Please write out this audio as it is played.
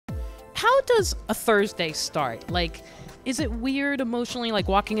how does a Thursday start? Like, is it weird emotionally, like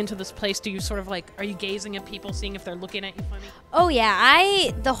walking into this place? Do you sort of like, are you gazing at people, seeing if they're looking at you funny? Oh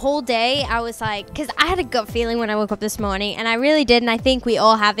yeah, the whole day I was like, because I had a gut feeling when I woke up this morning, and I really did, and I think we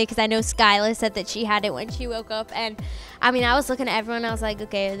all have it, because I know Skylar said that she had it when she woke up, and I mean, I was looking at everyone, I was like,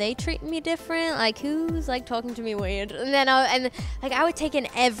 okay, are they treating me different? Like, who's like talking to me weird? And then I would take in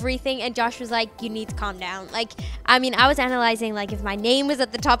everything, and Josh was like, you need to calm down. Like, I mean, I was analyzing, like, if my name was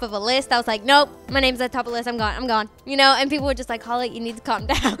at the top of a list, I was like, nope, my name's at the top of the list, I'm gone, you know, and people were just like, Holly, you need to calm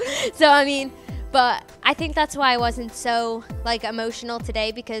down. So, I mean, but I think that's why I wasn't so, like, emotional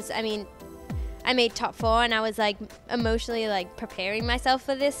today, because, I mean, I made top 4, and I was, like, emotionally, like, preparing myself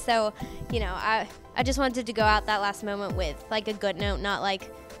for this. So, you know, I just wanted to go out that last moment with, like, a good note, not, like,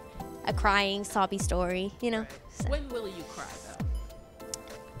 a crying, sobby story, you know. So. When will you cry, though?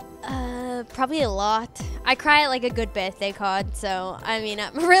 Probably a lot. I cry at, like, a good birthday card, so, I mean,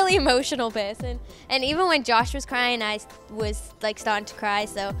 I'm a really emotional person. And even when Josh was crying, I was, like, starting to cry,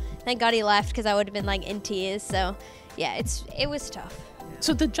 so thank God he left, because I would have been, like, in tears. So, yeah, it was tough.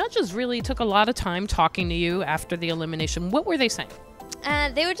 So the judges really took a lot of time talking to you after the elimination. What were they saying?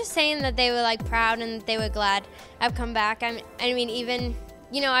 They were just saying that they were, like, proud and they were glad I've come back. I mean, even,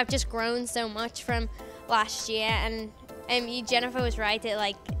 you know, I've just grown so much from last year, and Jennifer was right. It,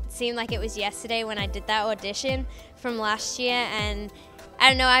 like, seemed like it was yesterday when I did that audition from last year, and I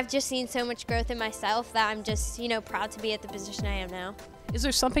don't know, I've just seen so much growth in myself that I'm just, you know, proud to be at the position I am now. Is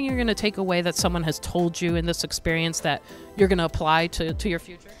there something you're going to take away that someone has told you in this experience that you're going to apply to your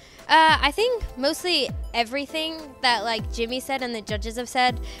future? I think mostly everything that, like, Jimmy said and the judges have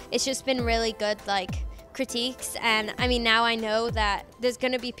said. It's just been really good, like, critiques, and I mean, now I know that there's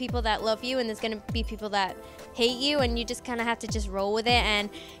going to be people that love you and there's going to be people that hate you, and you just kind of have to just roll with it. And,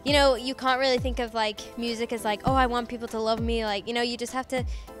 you know, you can't really think of, like, music as, like, oh, I want people to love me. Like, you know, you just have to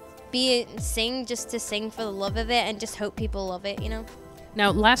sing just to sing for the love of it and just hope people love it, you know?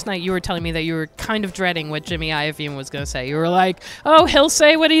 Now, last night you were telling me that you were kind of dreading what Jimmy Iovine was going to say. You were like, oh, he'll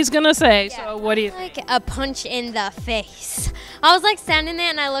say what he's going to say. Yeah, so what do you think? Like a punch in the face. I was, like, standing there,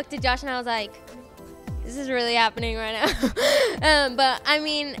 and I looked at Josh, and I was like, this is really happening right now. But, I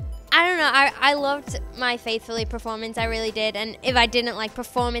mean, I don't know. I loved my Faithfully performance. I really did. And if I didn't, like,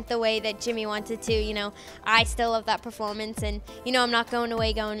 perform it the way that Jimmy wanted to, you know, I still love that performance. And, you know, I'm not going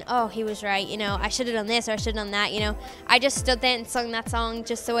away going, oh, he was right. You know, I should have done this or I should have done that. You know, I just stood there and sung that song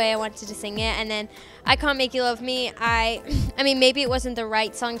just the way I wanted to sing it. And then I Can't Make You Love Me. I mean, maybe it wasn't the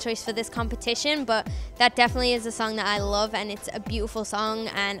right song choice for this competition, but that definitely is a song that I love. And it's a beautiful song.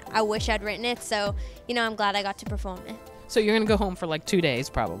 And I wish I'd written it. So, you know, I'm glad I got to perform it. So you're going to go home for like 2 days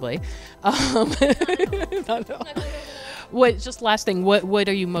probably. What? Just last thing, what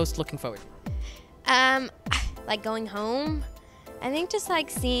are you most looking forward to? Like going home. I think just like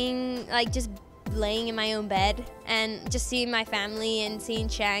seeing, like just laying in my own bed and just seeing my family and seeing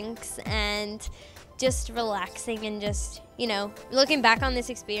Shanks and just relaxing and just, you know, looking back on this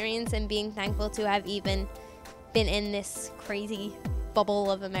experience and being thankful to have even been in this crazy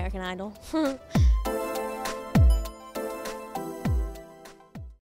bubble of American Idol.